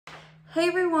Hey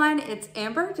everyone, it's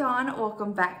Amber Dawn.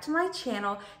 Welcome back to my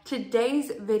channel. Today's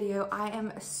video I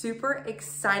am super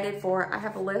excited for. I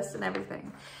have a list and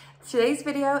everything. Today's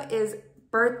video is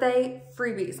birthday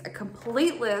freebies, a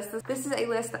complete list. This is a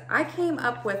list that I came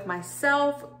up with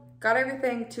myself, got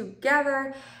everything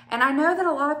together, and I know that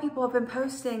a lot of people have been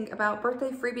posting about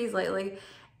birthday freebies lately,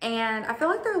 and I feel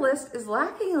like their list is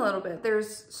lacking a little bit.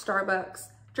 There's Starbucks,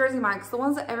 Jersey Mike's, the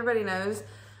ones that everybody knows.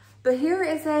 But here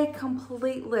is a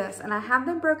complete list, and I have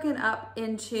them broken up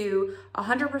into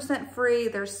 100% free.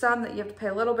 There's some that you have to pay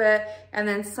a little bit, and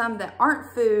then some that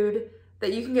aren't food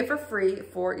that you can get for free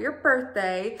for your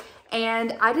birthday.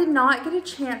 And I did not get a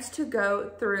chance to go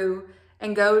through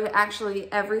and go to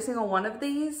actually every single one of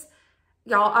these.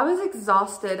 Y'all, I was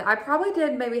exhausted. I probably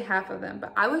did maybe half of them,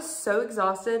 but I was so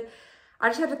exhausted. I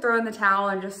just had to throw in the towel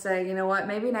and just say, you know what,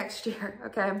 maybe next year,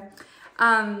 okay?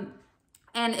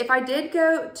 And if I did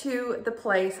go to the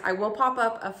place, I will pop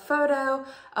up a photo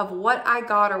of what I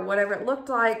got or whatever it looked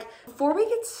like. Before we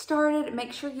get started,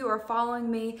 make sure you are following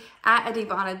me at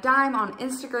 @DivanaDime on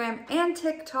Instagram and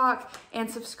TikTok, and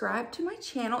subscribe to my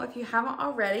channel if you haven't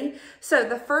already. So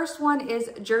the first one is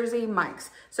Jersey Mike's.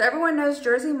 So everyone knows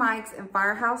Jersey Mike's and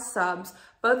Firehouse subs.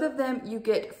 Both of them, you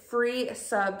get free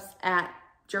subs at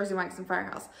Jersey Mike's and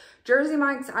Firehouse. Jersey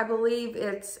Mike's, I believe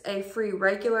it's a free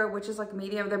regular, which is like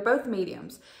medium. They're both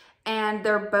mediums, and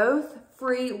they're both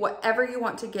free whatever you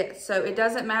want to get. So it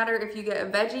doesn't matter if you get a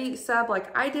veggie sub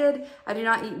like I did. I do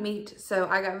not eat meat, so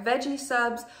I got veggie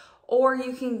subs, or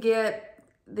you can get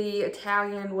the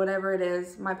Italian, whatever it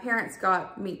is. My parents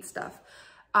got meat stuff.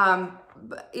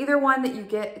 But either one that you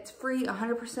get, it's free,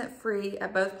 100% free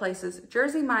at both places,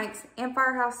 Jersey Mike's and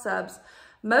Firehouse subs.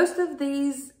 Most of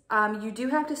these you do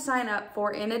have to sign up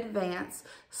for in advance.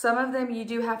 Some of them you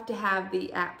do have to have the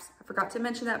apps. I forgot to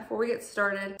mention that before we get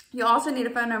started. You also need a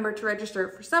phone number to register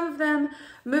for some of them.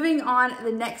 Moving on,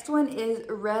 the next one is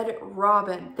Red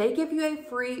Robin. They give you a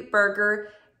free burger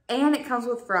and it comes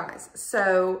with fries.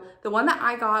 So the one that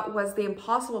I got was the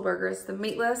Impossible Burger. It's the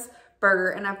meatless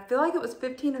burger, and I feel like it was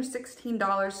 $15 or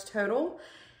 $16 total.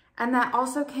 And that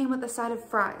also came with a side of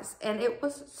fries, and it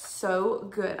was so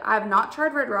good. I have not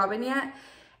tried Red Robin yet,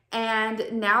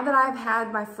 and now that I've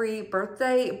had my free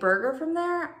birthday burger from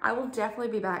there, I will definitely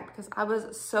be back because I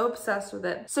was so obsessed with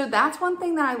it. So that's one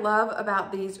thing that I love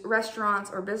about these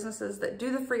restaurants or businesses that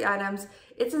do the free items.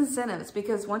 It's incentives,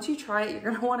 because once you try it,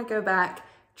 you're gonna wanna go back,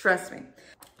 trust me.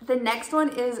 The next one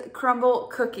is Crumble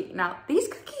Cookie. Now, these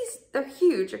cookies, they're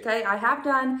huge, okay? I have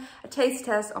done a taste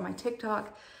test on my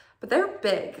TikTok, but they're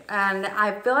big, and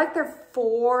I feel like they're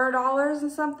 $4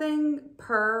 and something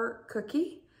per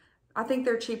cookie. I think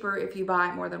they're cheaper if you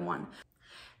buy more than one.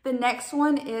 The next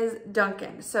one is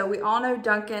Dunkin'. So we all know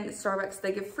Dunkin', Starbucks,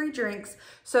 they give free drinks.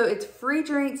 So it's free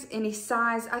drinks, any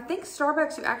size. I think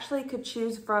Starbucks, you actually could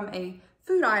choose from a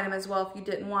food item as well if you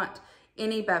didn't want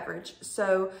any beverage.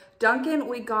 So Dunkin',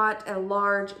 we got a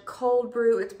large cold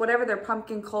brew. It's whatever their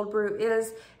pumpkin cold brew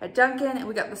is at Dunkin', and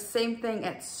we got the same thing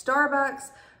at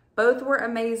Starbucks. Both were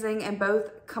amazing and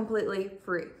both completely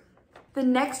free. The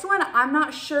next one, I'm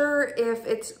not sure if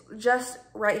it's just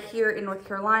right here in North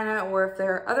Carolina or if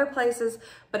there are other places,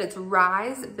 but it's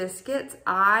Rise biscuits.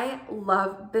 I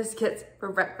love biscuits for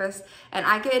breakfast, and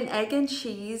I get an egg and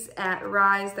cheese at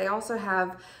Rise. They also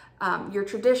have your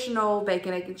traditional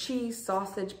bacon, egg and cheese,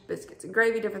 sausage, biscuits and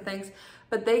gravy, different things,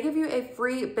 but they give you a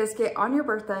free biscuit on your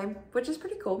birthday, which is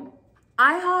pretty cool.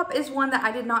 IHOP is one that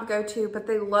I did not go to, but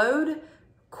they load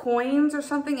coins or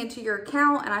something into your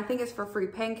account, and I think it's for free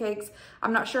pancakes.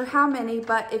 I'm not sure how many,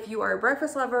 but if you are a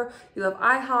breakfast lover, you love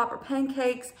IHOP or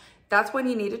pancakes, that's one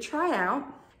you need to try out.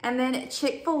 And then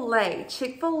Chick-fil-A.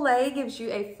 Chick-fil-A gives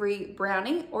you a free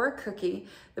brownie or a cookie.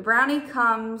 The brownie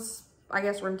comes, I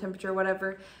guess, room temperature,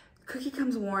 whatever. The cookie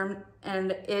comes warm,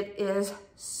 and it is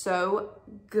so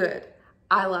good.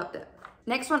 I loved it.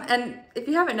 Next one, and if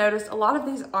you haven't noticed, a lot of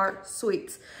these are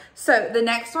sweets. So the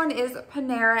next one is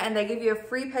Panera, and they give you a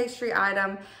free pastry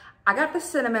item. I got the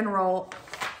cinnamon roll.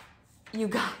 You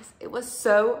guys, it was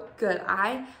so good.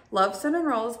 I love cinnamon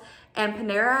rolls, and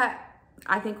Panera,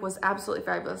 I think, was absolutely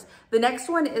fabulous. The next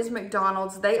one is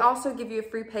McDonald's. They also give you a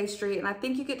free pastry, and I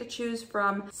think you get to choose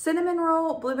from cinnamon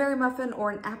roll, blueberry muffin,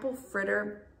 or an apple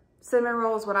fritter. Cinnamon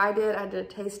roll is what I did. I did a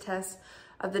taste test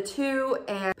of the two,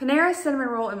 and Panera's cinnamon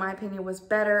roll, in my opinion, was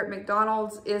better.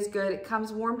 McDonald's is good. It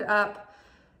comes warmed up,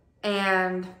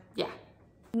 and yeah.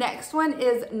 Next one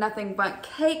is Nothing Bundt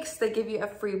Cakes. They give you a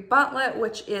free buntlet,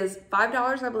 which is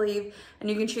 $5, I believe,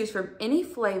 and you can choose from any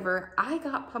flavor. I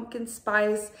got pumpkin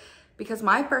spice because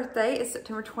my birthday is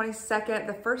September 22nd,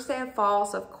 the first day of fall,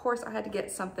 so of course I had to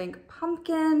get something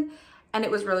pumpkin, and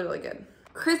it was really, really good.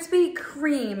 Krispy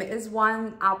Kreme is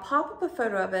one, I'll pop up a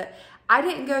photo of it. I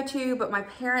didn't go to, but my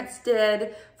parents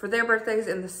did for their birthdays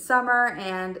in the summer,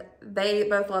 and they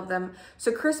both love them.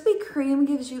 So Krispy Kreme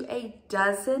gives you a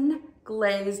dozen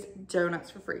glazed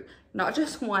donuts for free. Not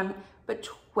just one, but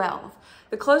 12.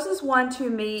 The closest one to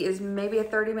me is maybe a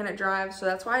 30-minute drive, so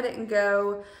that's why I didn't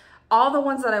go. All the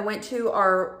ones that I went to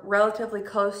are relatively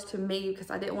close to me because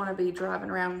I didn't want to be driving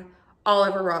around all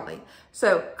over Raleigh.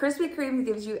 So Krispy Kreme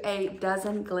gives you a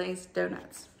dozen glazed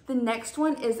donuts. The next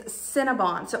one is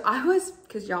Cinnabon. So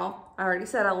because y'all, I already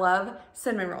said I love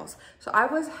cinnamon rolls. So I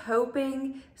was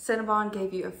hoping Cinnabon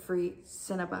gave you a free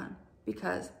Cinnabon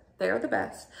because they're the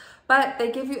best. But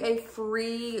they give you a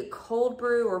free cold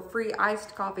brew or free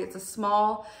iced coffee. It's a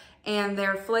small, and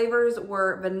their flavors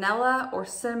were vanilla or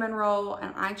cinnamon roll,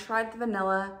 and I tried the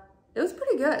vanilla. It was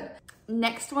pretty good.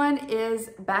 Next one is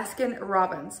Baskin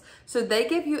Robbins. So they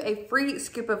give you a free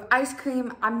scoop of ice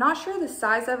cream. I'm not sure the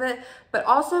size of it, but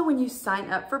also when you sign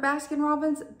up for Baskin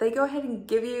Robbins, they go ahead and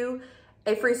give you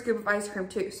a free scoop of ice cream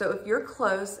too. So if you're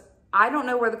close, I don't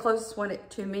know where the closest one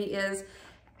to me is,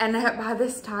 and by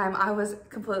this time I was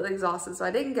completely exhausted, so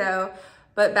I didn't go,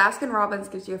 but Baskin Robbins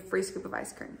gives you a free scoop of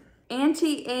ice cream.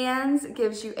 Auntie Anne's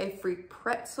gives you a free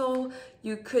pretzel.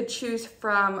 You could choose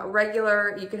from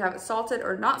regular, you could have it salted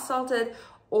or not salted,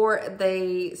 or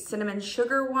the cinnamon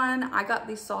sugar one. I got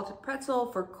the salted pretzel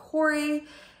for Corey,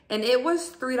 and it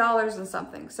was $3 and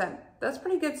something. So that's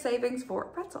pretty good savings for a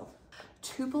pretzel.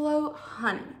 Tupelo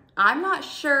honey. I'm not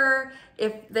sure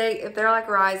if they're like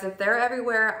Rise, if they're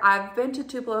everywhere. I've been to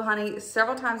Tupelo honey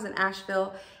several times in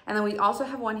Asheville, and then we also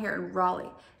have one here in Raleigh.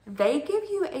 They give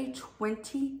you a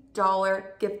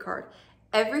 $20 gift card.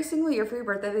 Every single year for your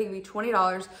birthday, they give you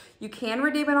 $20. You can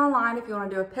redeem it online if you want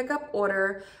to do a pickup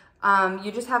order.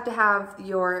 You just have to have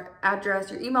your address,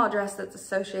 your email address that's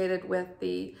associated with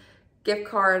the gift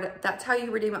card. That's how you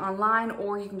redeem it online,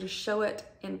 or you can just show it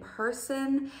in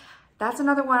person. That's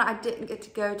another one I didn't get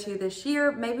to go to this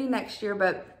year, maybe next year,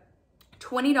 but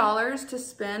 $20 to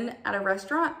spend at a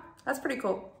restaurant, that's pretty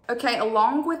cool. Okay,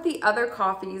 along with the other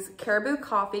coffees, Caribou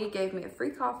Coffee gave me a free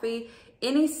coffee,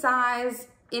 any size,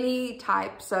 any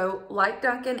type. So like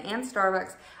Dunkin' and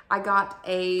Starbucks, I got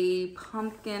a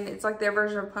pumpkin, it's like their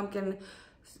version of pumpkin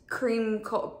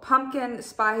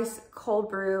spice cold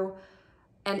brew,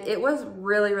 and it was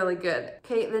really, really good.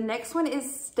 Okay, the next one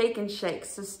is Steak and Shake.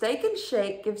 So Steak and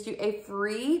Shake gives you a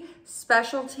free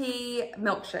specialty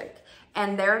milkshake,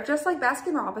 and they're just like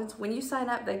Baskin Robbins. When you sign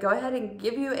up, they go ahead and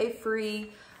give you a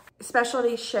free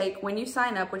specialty shake when you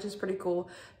sign up, which is pretty cool.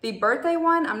 The birthday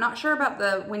one, I'm not sure about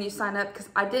the when you sign up because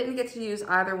I didn't get to use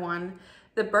either one.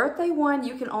 The birthday one,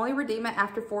 you can only redeem it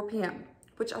after 4 p.m.,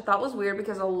 which I thought was weird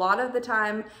because a lot of the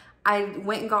time I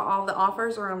went and got all the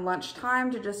offers around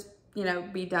lunchtime to just, you know,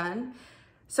 be done.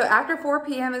 So after 4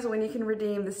 p.m. is when you can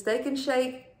redeem the Steak and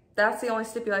Shake. That's the only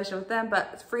stipulation with them, but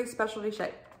it's free specialty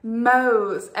shake.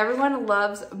 Moe's, everyone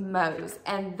loves Moe's,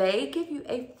 and they give you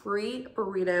a free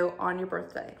burrito on your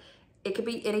birthday. It could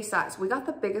be any size. We got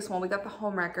the biggest one, we got the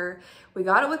homewrecker. We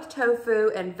got it with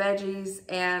tofu and veggies,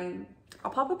 and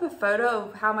I'll pop up a photo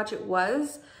of how much it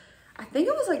was. I think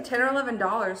it was like $10 or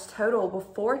 $11 total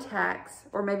before tax,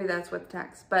 or maybe that's with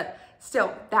tax, but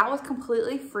still, that was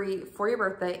completely free for your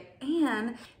birthday,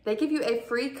 and they give you a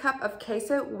free cup of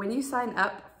queso when you sign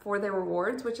up for their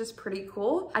rewards, which is pretty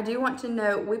cool. I do want to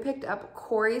note, we picked up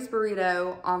Corey's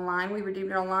burrito online. We redeemed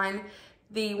it online.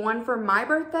 The one for my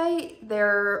birthday,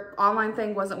 their online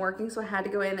thing wasn't working, so I had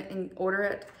to go in and order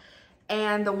it.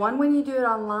 And the one when you do it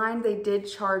online, they did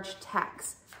charge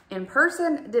tax. In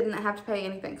person, didn't have to pay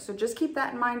anything. So just keep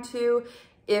that in mind too.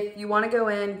 If you want to go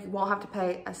in, you won't have to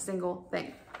pay a single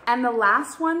thing. And the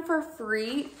last one for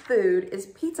free food is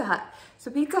Pizza Hut. So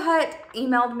Pizza Hut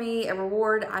emailed me a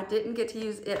reward. I didn't get to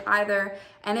use it either,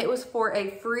 and it was for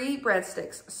a free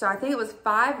breadsticks. So I think it was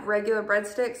 5 regular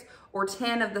breadsticks or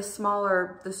 10 of the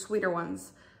smaller, the sweeter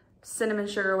ones, cinnamon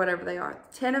sugar, whatever they are.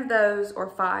 10 of those or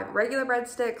 5 regular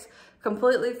breadsticks,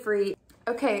 completely free.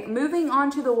 Okay, moving on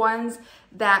to the ones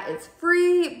that it's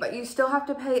free, but you still have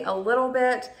to pay a little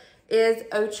bit, is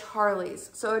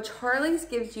O'Charley's. So O'Charley's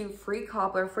gives you free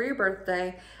cobbler for your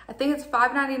birthday. I think it's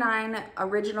 $5.99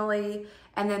 originally,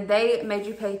 and then they made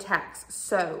you pay tax.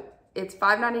 So it's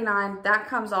 $5.99, that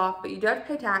comes off, but you do have to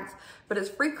pay tax, but it's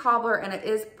free cobbler and it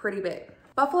is pretty big.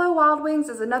 Buffalo Wild Wings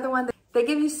is another one. They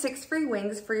give you 6 free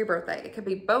wings for your birthday. It could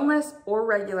be boneless or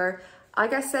regular.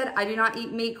 Like I said, I do not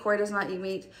eat meat. Corey does not eat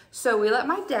meat. So we let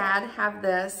my dad have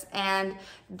this, and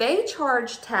they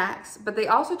charge tax, but they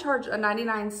also charge a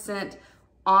 99 cent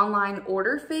online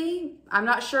order fee. I'm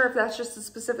not sure if that's just a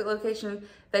specific location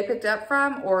they picked up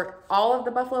from or all of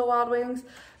the Buffalo Wild Wings,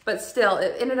 but still,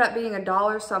 it ended up being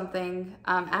 $1 something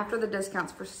after the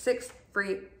discounts for 6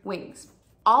 free wings.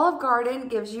 Olive Garden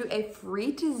gives you a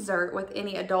free dessert with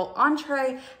any adult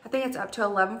entree. I think it's up to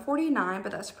 $11.49,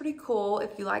 but that's pretty cool.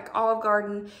 If you like Olive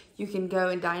Garden, you can go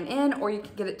and dine in, or you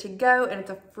can get it to go, and it's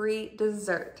a free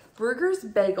dessert. Bruegger's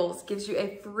Bagels gives you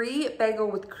a free bagel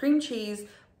with cream cheese,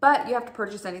 but you have to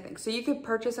purchase anything. So you could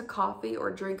purchase a coffee or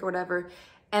a drink or whatever,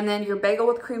 and then your bagel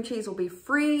with cream cheese will be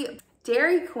free.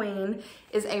 Dairy Queen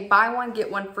is a buy one,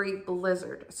 get one free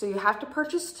blizzard. So you have to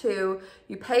purchase 2,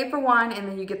 you pay for one, and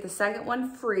then you get the second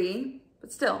one free,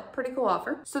 but still, pretty cool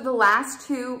offer. So the last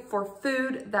 2 for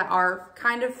food that are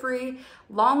kind of free,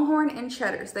 Longhorn and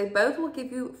Cheddar's. They both will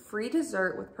give you free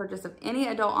dessert with purchase of any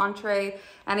adult entree.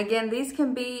 And again, these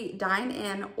can be dine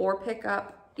in or pick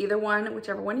up, either one,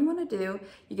 whichever one you wanna do,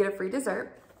 you get a free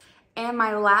dessert. And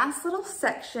my last little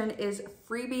section is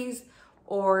freebies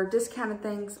or discounted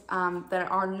things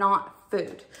that are not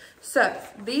food. So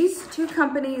these 2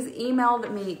 companies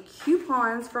emailed me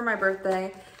coupons for my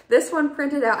birthday. This one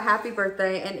printed out happy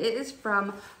birthday, and it is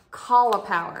from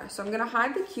Cauliflower. So I'm gonna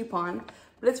hide the coupon,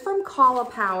 but it's from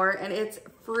Cauliflower, and it's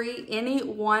free any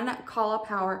one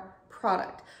Cauliflower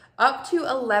product up to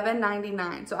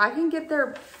 $11.99. So I can get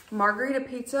their margarita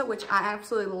pizza, which I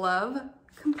absolutely love,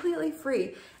 completely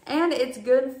free. And it's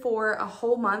good for a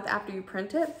whole month after you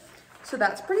print it. So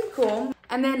that's pretty cool.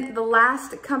 And then the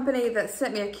last company that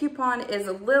sent me a coupon is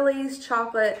Lily's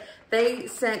Chocolate. They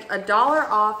sent $1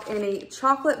 off any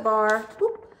chocolate bar.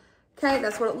 Whoop. Okay,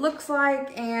 that's what it looks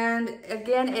like. And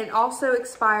again, it also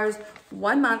expires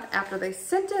 1 month after they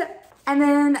sent it. And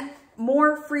then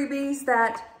more freebies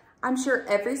that I'm sure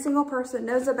every single person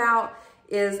knows about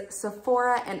is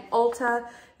Sephora and Ulta.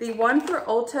 The one for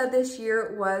Ulta this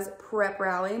year was Prep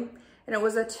Raleigh, and it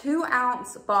was a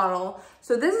 2-ounce bottle.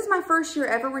 So this is my first year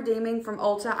ever redeeming from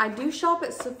Ulta. I do shop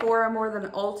at Sephora more than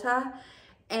Ulta,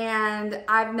 and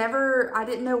I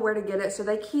didn't know where to get it. So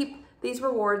they keep these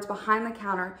rewards behind the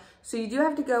counter. So you do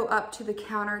have to go up to the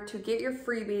counter to get your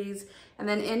freebies and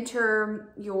then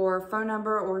enter your phone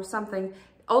number or something.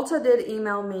 Ulta did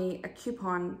email me a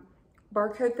coupon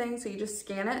barcode thing, so you just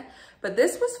scan it, but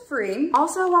this was free.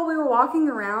 Also, while we were walking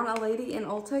around, a lady in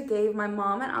Ulta gave my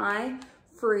mom and I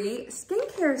free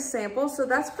skincare samples, so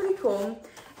that's pretty cool.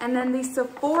 And then the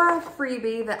Sephora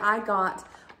freebie that I got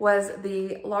was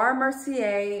the Laura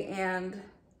Mercier, and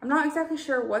I'm not exactly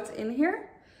sure what's in here.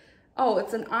 Oh,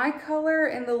 it's an eye color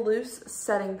and the loose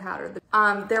setting powder.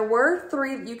 There were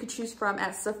 3 that you could choose from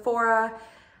at Sephora.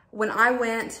 When I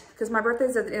went, because my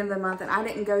birthday's at the end of the month and I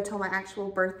didn't go till my actual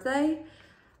birthday,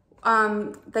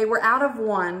 they were out of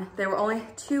 1. There were only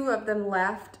 2 of them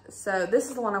left. So this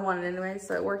is the one I wanted anyway,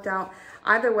 so it worked out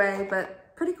either way,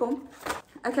 but pretty cool.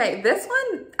 Okay, this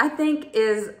one I think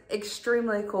is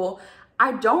extremely cool.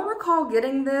 I don't recall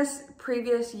getting this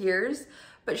previous years,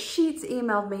 but Sheetz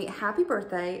emailed me happy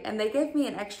birthday and they gave me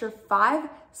an extra 5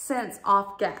 cents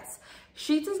off gas.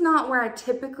 Sheetz is not where I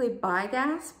typically buy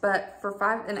gas, but for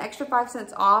an extra 5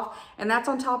 cents off, and that's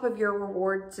on top of your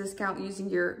rewards discount using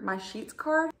your My Sheetz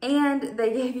card, and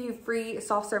they gave you free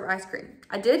soft serve ice cream.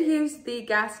 I did use the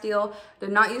gas deal,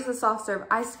 did not use the soft serve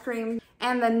ice cream.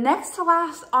 And the next to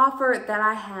last offer that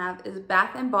I have is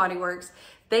Bath & Body Works.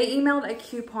 They emailed a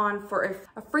coupon for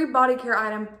a free body care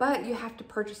item, but you have to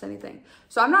purchase anything.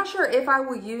 So I'm not sure if I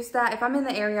will use that. If I'm in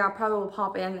the area, I probably will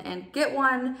pop in and get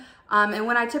one. And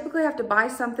when I typically have to buy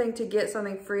something to get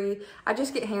something free, I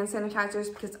just get hand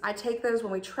sanitizers because I take those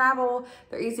when we travel.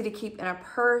 They're easy to keep in a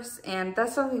purse, and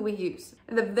that's something we use.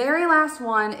 And the very last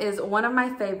one is one of my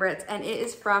favorites, and it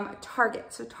is from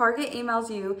Target. So Target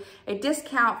emails you a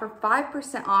discount for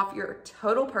 5% off your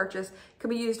total purchase. It can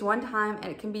be used one time, and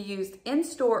it can be used in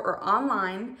store or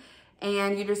online,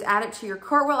 and you just add it to your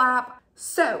Cartwheel app.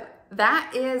 So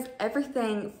that is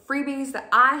everything freebies that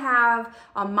I have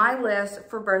on my list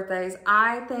for birthdays.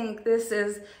 I think this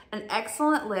is an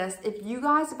excellent list. If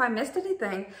I missed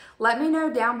anything, let me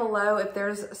know down below if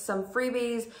there's some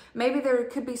freebies. Maybe there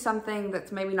could be something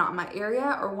that's maybe not in my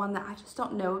area or one that I just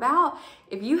don't know about.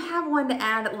 If you have one to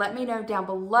add, let me know down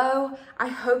below. I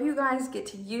hope you guys get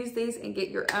to use these and get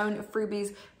your own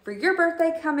freebies for your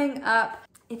birthday coming up.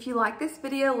 If you like this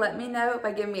video, let me know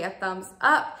by giving me a thumbs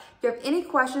up. If you have any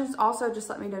questions, also just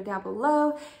let me know down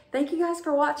below. Thank you guys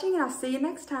for watching, and I'll see you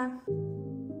next time.